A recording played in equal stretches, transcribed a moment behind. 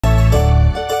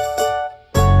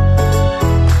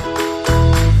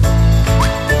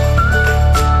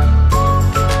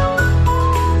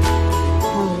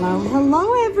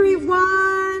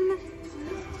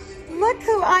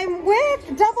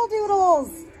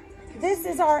This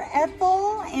is our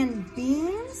Ethel and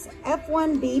Beans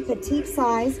F1B petite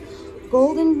size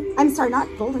double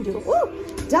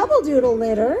doodle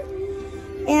litter.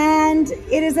 And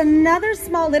it is another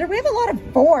small litter. We have a lot of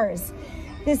 4s.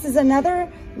 This is another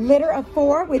litter of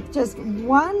 4 with just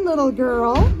 1 little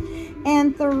girl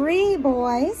and 3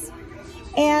 boys.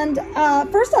 And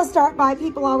first I'll start by,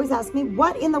 people always ask me,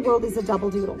 what in the world is a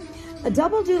double doodle? A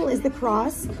double doodle is the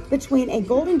cross between a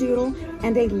Goldendoodle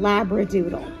and a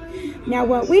Labradoodle. Now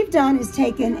what we've done is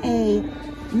taken a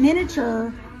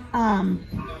miniature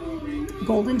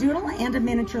Goldendoodle and a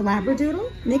miniature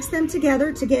Labradoodle, mix them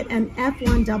together to get an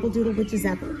F1 double doodle, which is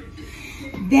Ethel.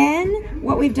 Then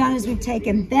what we've done is we've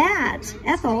taken that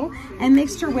Ethel and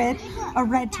mixed her with a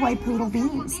red toy poodle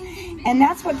Beans. And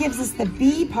that's what gives us the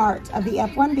B part of the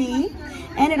F1B.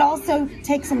 And it also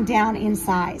takes them down in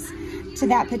size to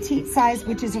that petite size,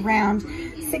 which is around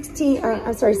 16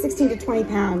 to 20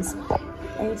 pounds.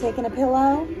 Are you taking a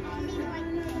pillow?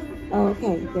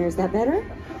 Okay, there's that better.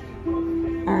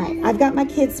 All right, I've got my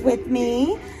kids with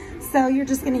me, so you're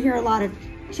just gonna hear a lot of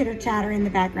chitter chatter in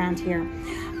the background here.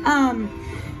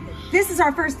 This is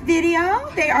our first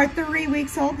video. They are 3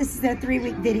 weeks old. This is their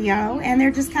 3-week video, and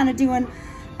they're just kind of doing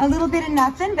a little bit of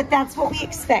nothing, but that's what we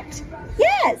expect.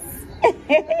 Yes!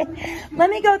 Let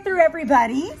me go through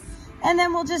everybody, and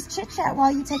then we'll just chit chat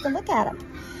while you take a look at them.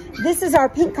 This is our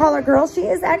pink collar girl. She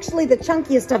is actually the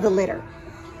chunkiest of the litter.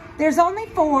 There's only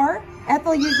 4.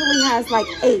 Ethel usually has like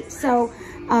 8, so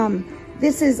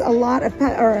this is a lot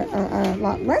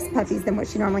less puppies than what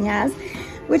she normally has,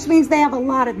 which means they have a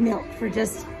lot of milk for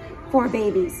just 4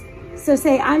 babies. So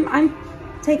say I'm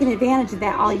taking advantage of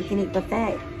that all-you-can-eat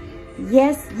buffet.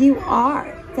 Yes, you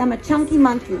are. I'm a chunky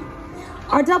monkey.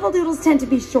 Our double doodles tend to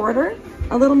be shorter,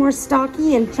 a little more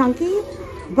stocky and chunky,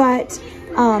 but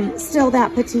still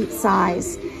that petite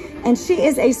size. And she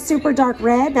is a super dark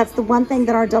red. That's the one thing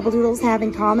that our double doodles have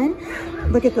in common.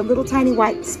 Look at the little tiny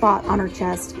white spot on her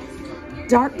chest.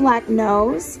 Dark black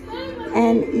nose,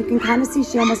 and you can kind of see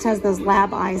she almost has those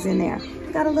lab eyes in there.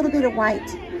 Got a little bit of white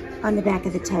on the back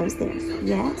of the toes there.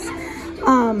 Yes.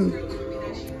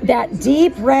 That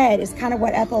deep red is kind of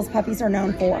what Ethel's puppies are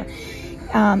known for.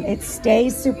 It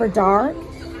stays super dark.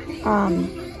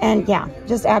 And yeah,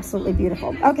 just absolutely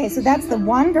beautiful. Okay, so that's the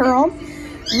one girl.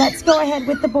 Let's go ahead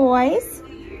with the boys.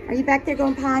 Are you back there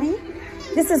going potty?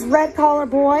 This is red collar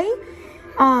boy.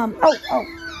 Pink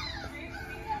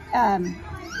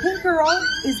girl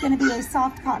is going to be a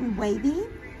soft cotton wavy.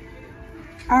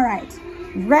 All right.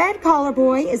 Red collar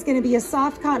boy is going to be a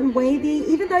soft cotton wavy.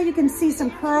 Even though you can see some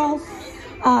curl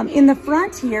in the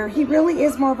front here, he really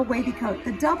is more of a wavy coat.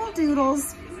 The double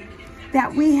doodles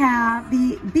that we have,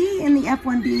 the B in the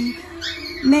F1B,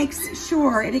 makes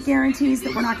sure, it guarantees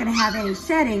that we're not going to have any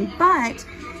shedding, but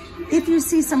if you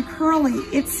see some curly,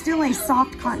 it's still a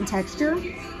soft cotton texture.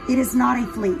 It is not a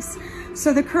fleece.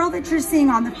 So the curl that you're seeing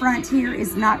on the front here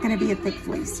is not going to be a thick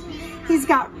fleece. He's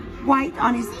got white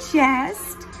on his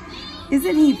chest.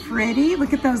 Isn't he pretty?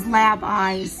 Look at those lab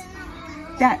eyes.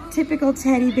 That typical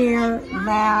teddy bear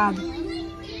lab.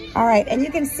 All right, and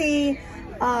you can see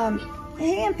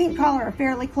he and pink collar are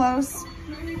fairly close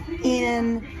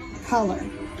in color.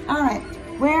 All right,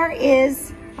 where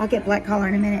is, I'll get black collar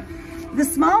in a minute. The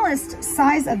smallest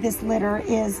size of this litter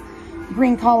is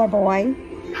green collar boy.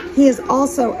 He is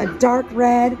also a dark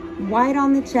red, white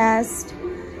on the chest,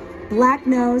 black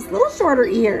nose, little shorter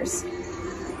ears.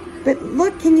 But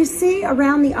look, can you see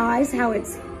around the eyes how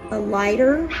it's a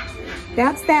lighter?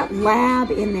 That's that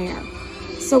lab in there.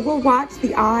 So we'll watch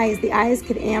the eyes. The eyes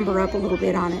could amber up a little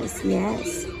bit on us,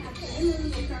 yes.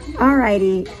 All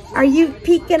righty, are you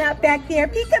peeking up back there?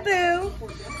 Peekaboo,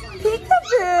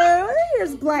 peekaboo.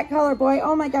 Here's black collar boy.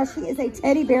 Oh my gosh, he is a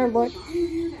teddy bear look.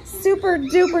 Super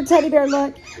duper teddy bear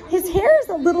look. His hair is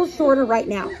a little shorter right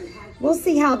now. We'll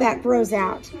see how that grows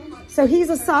out. So he's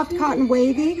a soft cotton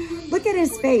wavy. Look at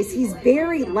his face. He's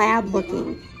very lab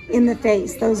looking in the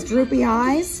face. Those droopy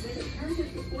eyes.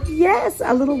 Yes,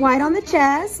 a little white on the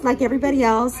chest like everybody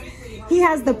else. He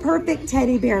has the perfect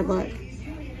teddy bear look.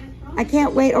 I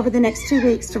can't wait over the next 2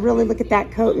 weeks to really look at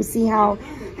that coat and see how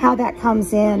that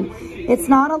comes in. It's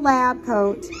not a lab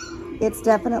coat. It's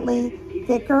definitely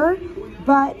thicker,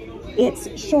 but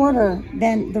it's shorter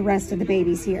than the rest of the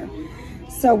babies here.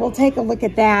 So we'll take a look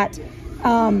at that,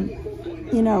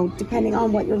 you know, depending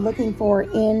on what you're looking for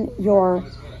in your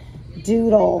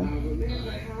doodle.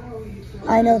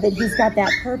 I know that he's got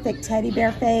that perfect teddy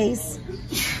bear face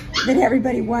that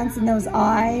everybody wants, and those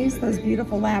eyes, those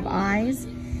beautiful lab eyes.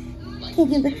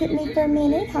 Can you look at me for a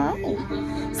minute?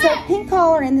 Hi. So pink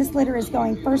collar in this litter is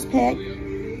going first pick.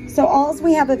 So all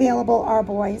we have available are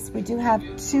boys. We do have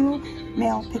 2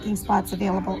 male picking spots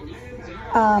available.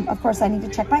 Of course, I need to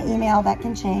check my email. That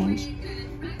can change.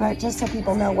 But just so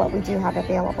people know what we do have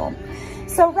available.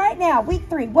 So right now, week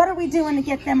 3, what are we doing to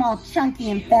get them all chunky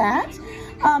and fat?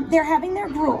 They're having their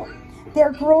gruel.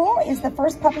 Their gruel is the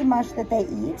first puppy mush that they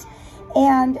eat.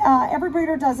 And every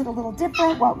breeder does it a little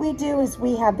different. What we do is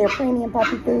we have their premium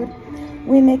puppy food.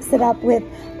 We mix it up with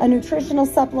a nutritional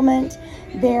supplement,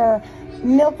 their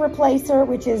milk replacer,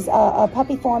 which is a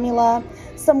puppy formula,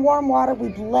 some warm water. We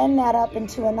blend that up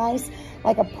into a nice,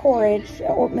 like a porridge,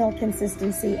 oatmeal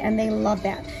consistency, and they love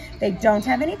that. They don't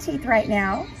have any teeth right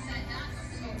now.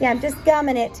 Yeah, I'm just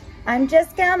gumming it. I'm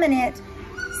just gumming it.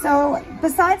 So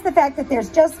besides the fact that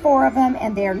there's just 4 of them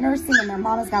and they're nursing and their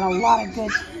mama's got a lot of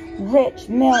good, rich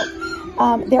milk,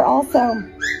 they're also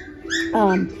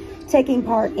taking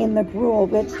part in the gruel,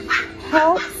 which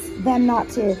helps them not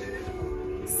to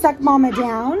suck mama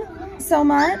down so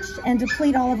much and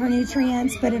deplete all of her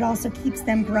nutrients, but it also keeps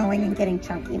them growing and getting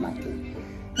chunky monkey,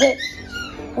 which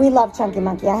we love chunky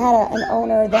monkey. I had an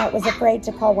owner that was afraid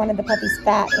to call one of the puppies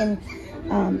fat, and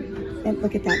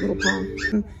look at that little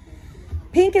paw.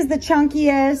 Pink is the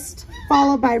chunkiest,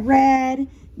 followed by red,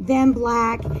 then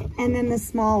black, and then the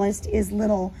smallest is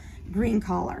little green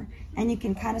collar. And you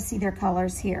can kind of see their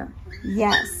colors here.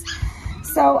 Yes.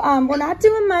 So we're not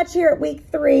doing much here at week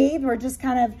 3. We're just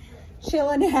kind of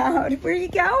chilling out. Where are you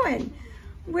going?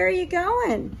 Where are you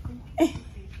going?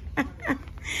 Come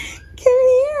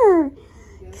here.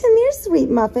 Come here, sweet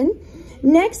muffin.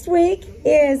 Next week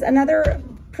is another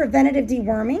preventative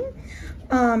deworming.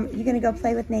 You're going to go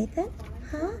play with Nathan?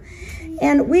 Huh?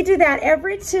 And we do that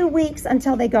every 2 weeks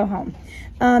until they go home.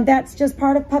 That's just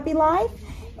part of puppy life.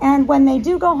 And when they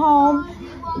do go home,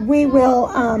 we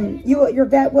will, your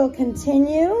vet will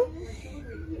continue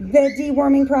the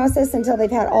deworming process until they've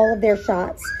had all of their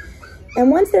shots. And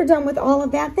once they're done with all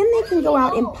of that, then they can go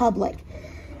out in public.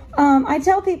 I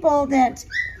tell people that,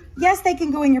 yes, they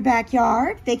can go in your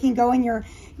backyard. They can go in your,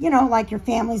 like your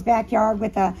family's backyard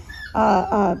with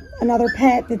another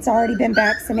pet that's already been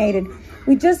vaccinated.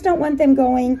 We just don't want them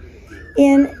going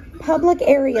in public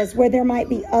areas where there might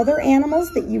be other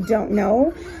animals that you don't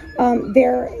know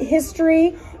their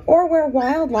history, or where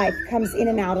wildlife comes in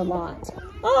and out a lot.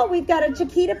 Oh, we've got a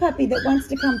Chiquita puppy that wants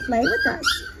to come play with us.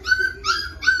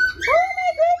 Oh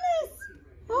my goodness.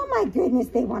 Oh my goodness,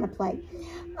 they want to play.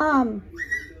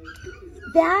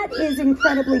 That is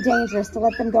incredibly dangerous to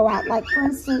let them go out. Like, for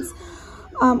instance,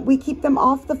 we keep them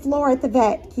off the floor at the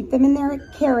vet, keep them in their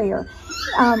carrier.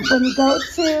 When you go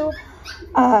to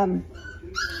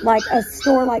like a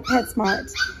store like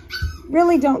PetSmart,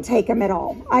 really don't take them at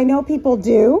all. I know people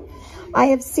do. I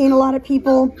have seen a lot of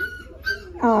people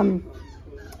on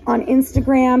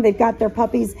Instagram, they've got their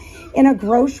puppies in a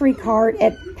grocery cart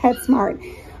at PetSmart.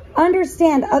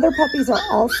 Understand, other puppies are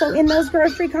also in those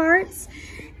grocery carts,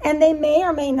 and they may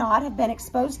or may not have been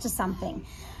exposed to something.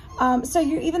 So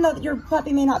even though your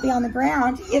puppy may not be on the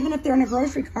ground, even if they're in a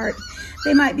grocery cart,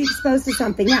 they might be exposed to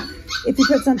something. Now, if you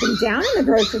put something down in the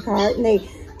grocery cart and they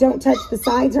don't touch the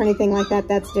sides or anything like that,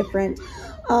 that's different.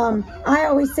 I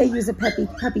always say use a puppy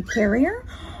carrier,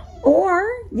 or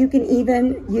you can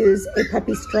even use a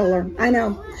puppy stroller. I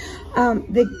know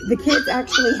the kids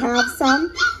actually have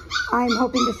some. I'm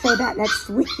hoping to show that next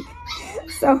week.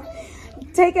 So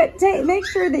make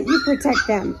sure that you protect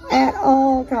them at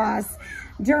all costs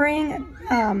during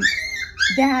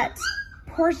that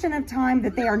portion of time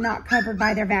that they are not covered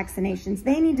by their vaccinations.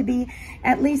 They need to be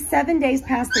at least 7 days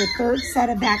past their 3rd set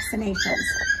of vaccinations.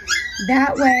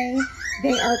 That way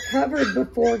they are covered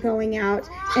before going out,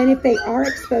 and if they are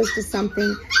exposed to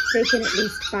something, they can at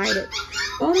least fight it.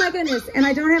 Oh my goodness, and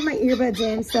I don't have my earbuds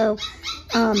in, so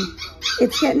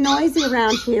it's getting noisy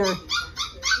around here.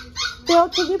 Bill,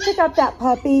 can you pick up that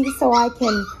puppy so I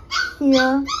can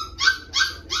hear?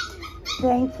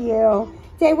 Thank you.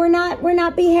 Say, we're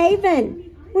not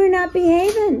behaving. We're not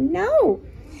behaving. No.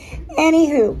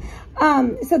 Anywho,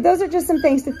 so those are just some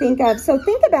things to think of. So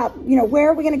think about, where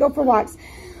are we going to go for walks?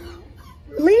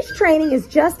 Leash training is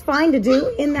just fine to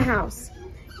do in the house.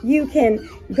 You can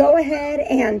go ahead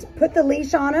and put the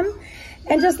leash on them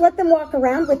and just let them walk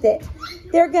around with it.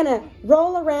 They're going to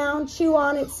roll around, chew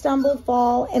on it, stumble,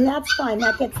 fall, and that's fine.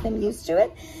 That gets them used to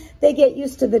it. They get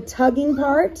used to the tugging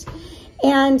part.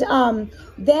 And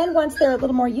then once they're a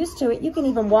little more used to it, you can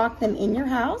even walk them in your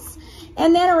house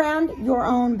and then around your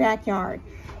own backyard.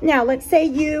 Now, let's say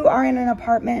you are in an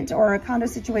apartment or a condo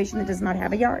situation that does not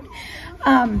have a yard.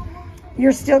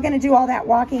 You're still going to do all that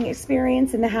walking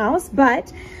experience in the house,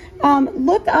 but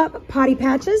look up potty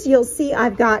patches. You'll see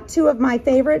I've got 2 of my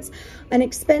favorites, an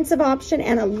expensive option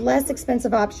and a less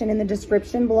expensive option in the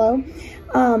description below.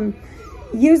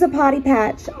 use a potty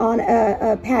patch on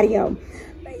a patio.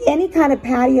 Any kind of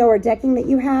patio or decking that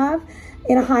you have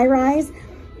in a high-rise,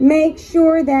 make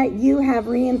sure that you have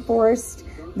reinforced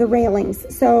the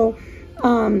railings. So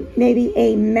maybe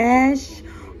a mesh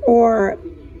or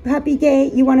puppy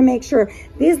gate. You want to make sure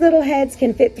these little heads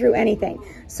can fit through anything.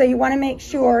 So you want to make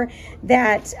sure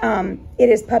that it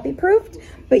is puppy proofed,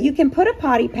 but you can put a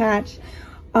potty patch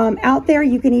out there.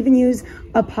 You can even use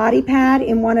a potty pad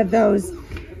in one of those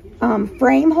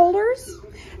frame holders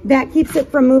that keeps it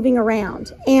from moving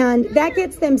around. And that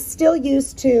gets them still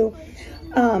used to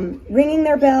ringing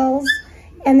their bells,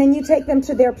 and then you take them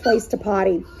to their place to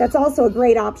potty. That's also a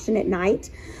great option at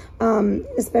night,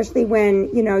 especially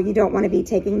when, you know, you don't want to be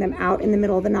taking them out in the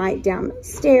middle of the night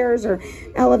downstairs or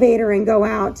elevator and go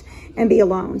out and be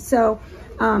alone. So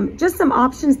just some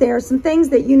options there, some things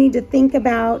that you need to think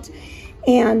about,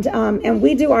 and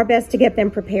we do our best to get them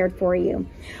prepared for you.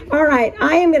 All right,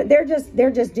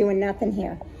 they're just doing nothing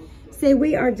here. See,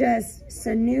 we are just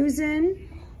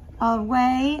snoozing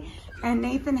away, and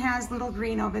Nathan has little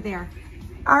green over there.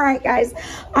 All right, guys,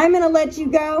 I'm gonna let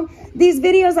you go. These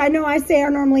videos, I know I say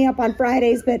are normally up on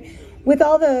Fridays, but with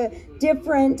all the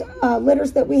different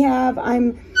litters that we have,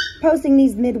 I'm posting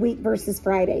these midweek versus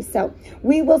Friday. So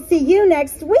we will see you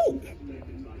next week.